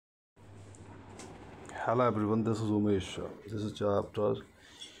Hello everyone, this is Umesh. This is chapter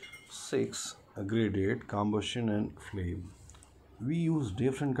 6, Graded Combustion and Flame. We use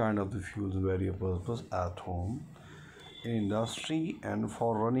different kind of the fuels in various purposes at home, in industry and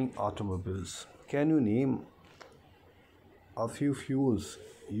for running automobiles. Can you name a few fuels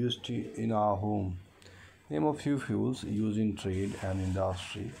used in our home? Name a few fuels used in trade and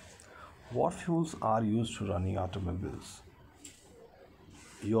industry. What fuels are used to running automobiles?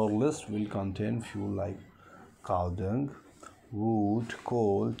 Your list will contain fuel like cow dung, wood,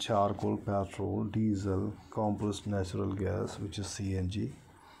 coal, charcoal, petrol, diesel, compressed natural gas, which is CNG.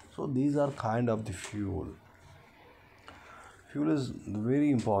 So these are kind of the fuel. Fuel is the very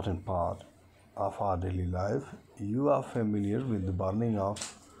important part of our daily life. You are familiar with the burning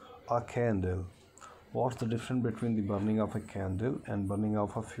of a candle. What's the difference between the burning of a candle and burning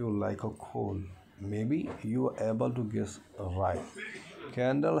of a fuel like a coal? Maybe you are able to guess right.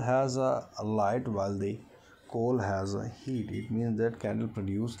 Candle has a light while the coal has a heat. It means that candle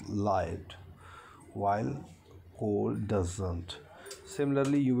produce light while coal doesn't.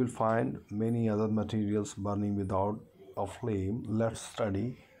 Similarly, you will find many other materials burning without a flame. Let's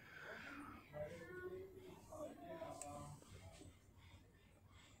study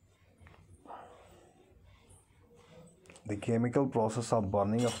the chemical process of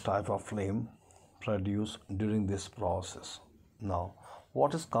burning of type of flame produced during this process. Now,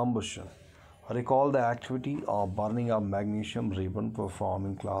 what is combustion? Recall the activity of burning of magnesium ribbon performed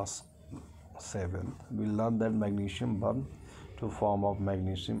in class 7. We learned that magnesium burned to form of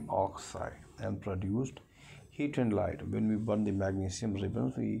magnesium oxide and produced heat and light. When we burn the magnesium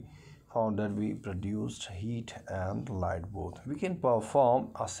ribbons, we found that we produced heat and light both. We can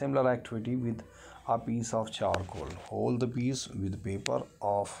perform a similar activity with a piece of charcoal. Hold the piece with paper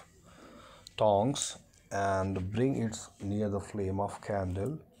of tongs and bring it near the flame of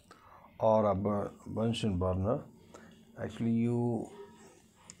candle or a Bunsen burner. Actually, you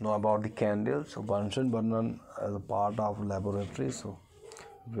know about the candle. So Bunsen burner as a part of laboratory. So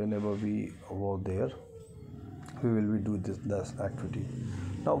whenever we go there, we will be do this activity.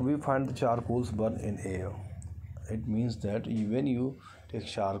 Now we find the charcoals burn in air. It means that when you take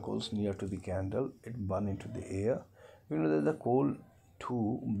charcoals near to the candle, it burn into the air. You know that the coal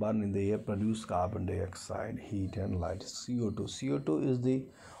too burn in the air, produce carbon dioxide, heat and light. CO2. CO2 is the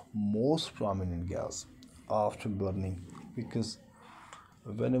most prominent gas after burning, because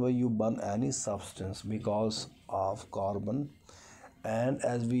whenever you burn any substance because of carbon, and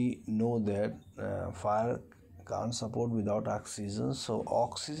as we know that fire can't support without oxygen, so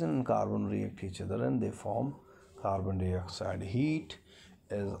oxygen and carbon react each other and they form carbon dioxide. Heat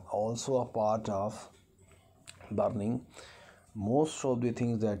is also a part of burning. Most of the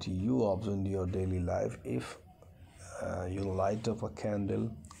things that you observe in your daily life, if you light up a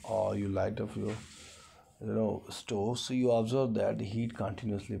candle or you light up your stove, so you observe that heat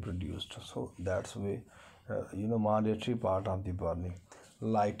continuously produced. So that's way mandatory part of the burning.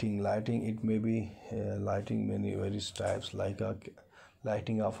 Lighting, it may be lighting many various types, like a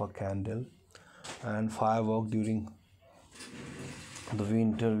lighting of a candle and firework during the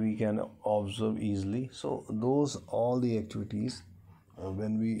winter we can observe easily. So those all the activities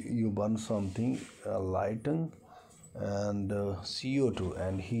when you burn something, lighting and CO2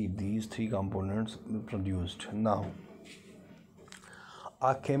 and heat, these three components produced. Now,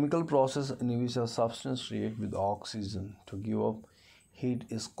 a chemical process in which a substance react with oxygen to give up heat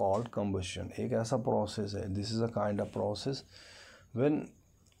is called combustion. एक ऐसा process है, this is a kind of process when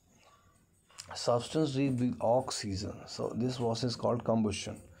substance react with oxygen. So this process is called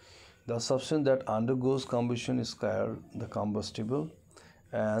combustion. The substance that undergoes combustion is called the combustible,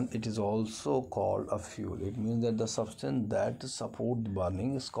 and it is also called a fuel. It means that the substance that support the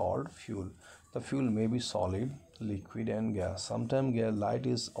burning is called fuel. The fuel may be solid, liquid and gas. Sometimes light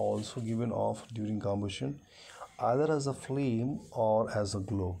is also given off during combustion, either as a flame or as a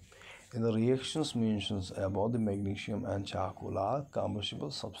glow. In the reactions mentioned above, the magnesium and charcoal are combustible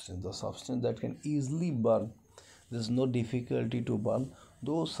substances. The substance that can easily burn, there is no difficulty to burn,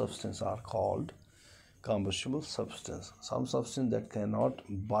 those substances are called combustible substance. Some substance that cannot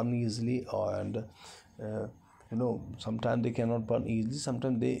burn easily, and sometimes they cannot burn easily,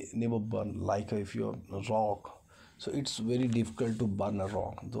 sometimes they never burn, like if you have a rock, so it's very difficult to burn a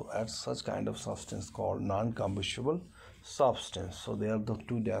rock, though at such kind of substance called non-combustible substance. So there are the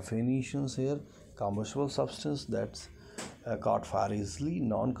two definitions here: combustible substance that's caught fire easily,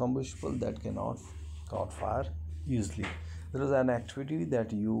 non-combustible that cannot caught fire easily. There is an activity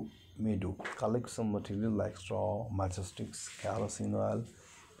that you may do: collect some material like straw, matchsticks, kerosene oil,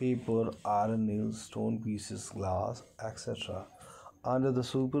 paper, iron nails, stone pieces, glass, etc. Under the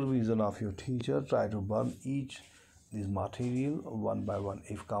supervision of your teacher, try to burn each this material one by one.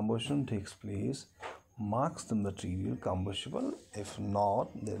 If combustion takes place, marks the material combustible. If not,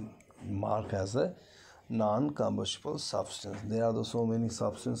 then mark as a non-combustible substance. There are so many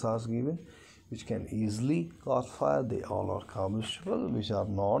substances given which can easily cause fire. They all are combustible, which are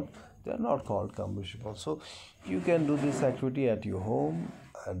not. They are not called combustible. So you can do this activity at your home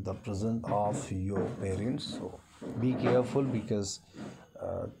at the presence of your parents. So be careful, because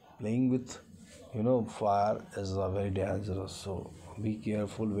playing with fire is very dangerous. So be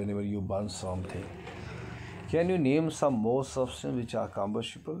careful whenever you burn something. Can you name some more substances which are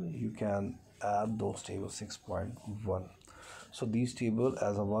combustible? You can add those tables 6.1. So these tables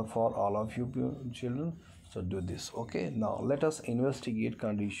as a work for all of you children. So do this. Okay, now let us investigate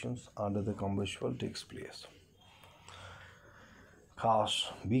conditions under the combustible takes place.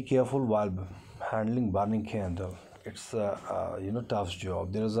 Cast. Be careful while handling burning candle. It's a tough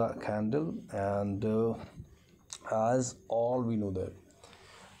job. There is a candle, and as all we know that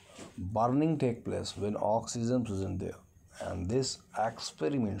burning take place when oxygen present there, and this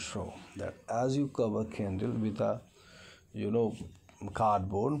experiment show that as you cover candle with a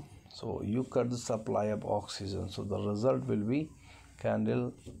cardboard, so you cut the supply of oxygen, so the result will be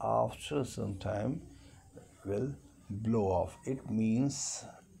candle after some time will blow off. It means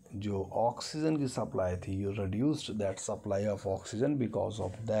जो oxygen की supply थी, you reduced that supply of oxygen. Because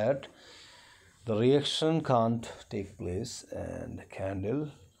of that, the reaction can't take place and candle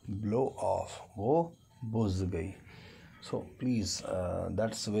blow off. वो बुझ गई. So please,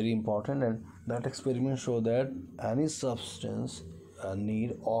 that's very important, and that experiment show that any substance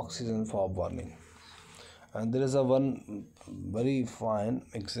need oxygen for burning. And there is a one very fine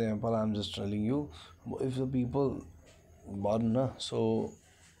example I'm just telling you. If the people burn, so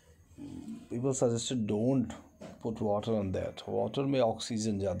people suggested don't put water on that. Water में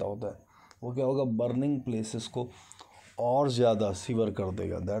oxygen ज़्यादा होता है, वो क्या होगा, burning places को और ज़्यादा सीवर कर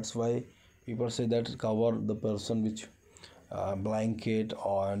देगा. That's why people say that cover the person which blanket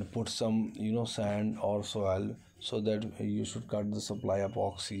and put some sand or soil, so that you should cut the supply of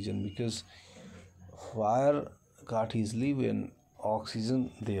oxygen, because fire cut easily when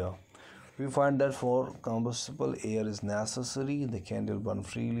oxygen there. We find that for combustible, air is necessary. The candle burn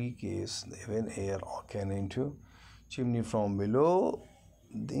freely case when air can enter chimney from below.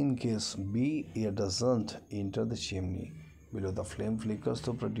 In case B, air doesn't enter the chimney below, the flame flickers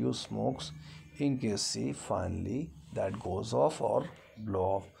to produce smokes. In case C, finally that goes off or blow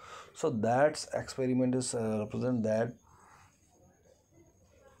off. So that experiment is represent that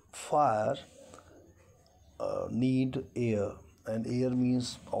fire need air, and air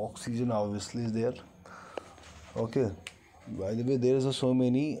means oxygen obviously is there. Okay, by the way, there is so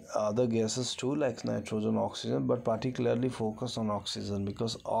many other gases too, like nitrogen, oxygen, but particularly focus on oxygen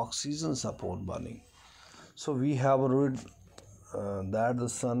because oxygen support burning. So we have read that the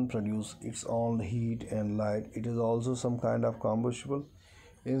sun produces its own heat and light. It is also some kind of combustible.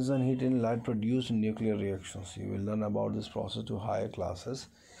 In sun, heat and light produced in nuclear reactions. You will learn about this process to higher classes,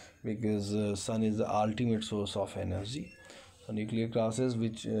 because sun is the ultimate source of energy. So nuclear classes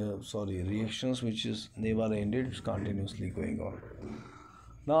reactions which is never ended, it's continuously going on.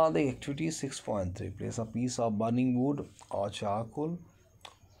 Now the activity 6.3, place a piece of burning wood or charcoal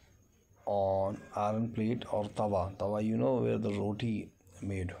on iron plate or tawa. Tawa, where the roti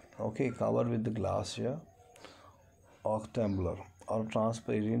made. Okay, cover with the glass jar or tumbler or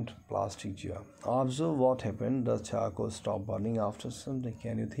transparent plastic jar. Observe what happened. The charcoal stopped burning after some time.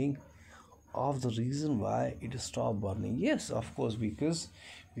 Can you think of the reason why it stopped burning? Yes, of course, because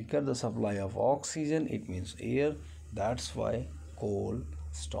we cut the supply of oxygen, it means air. That's why coal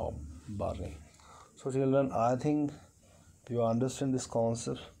stopped burning. So children, I think you understand this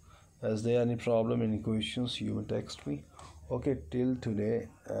concept. Is there any problem, any questions, you will text me. Okay, till today,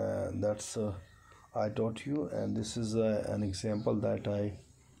 that's I taught you, and this is an example that I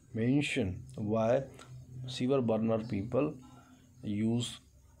mentioned why sewer burner people use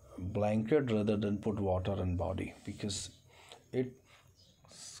blanket rather than put water in body, because it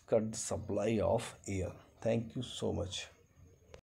cut the supply of air. Thank you so much.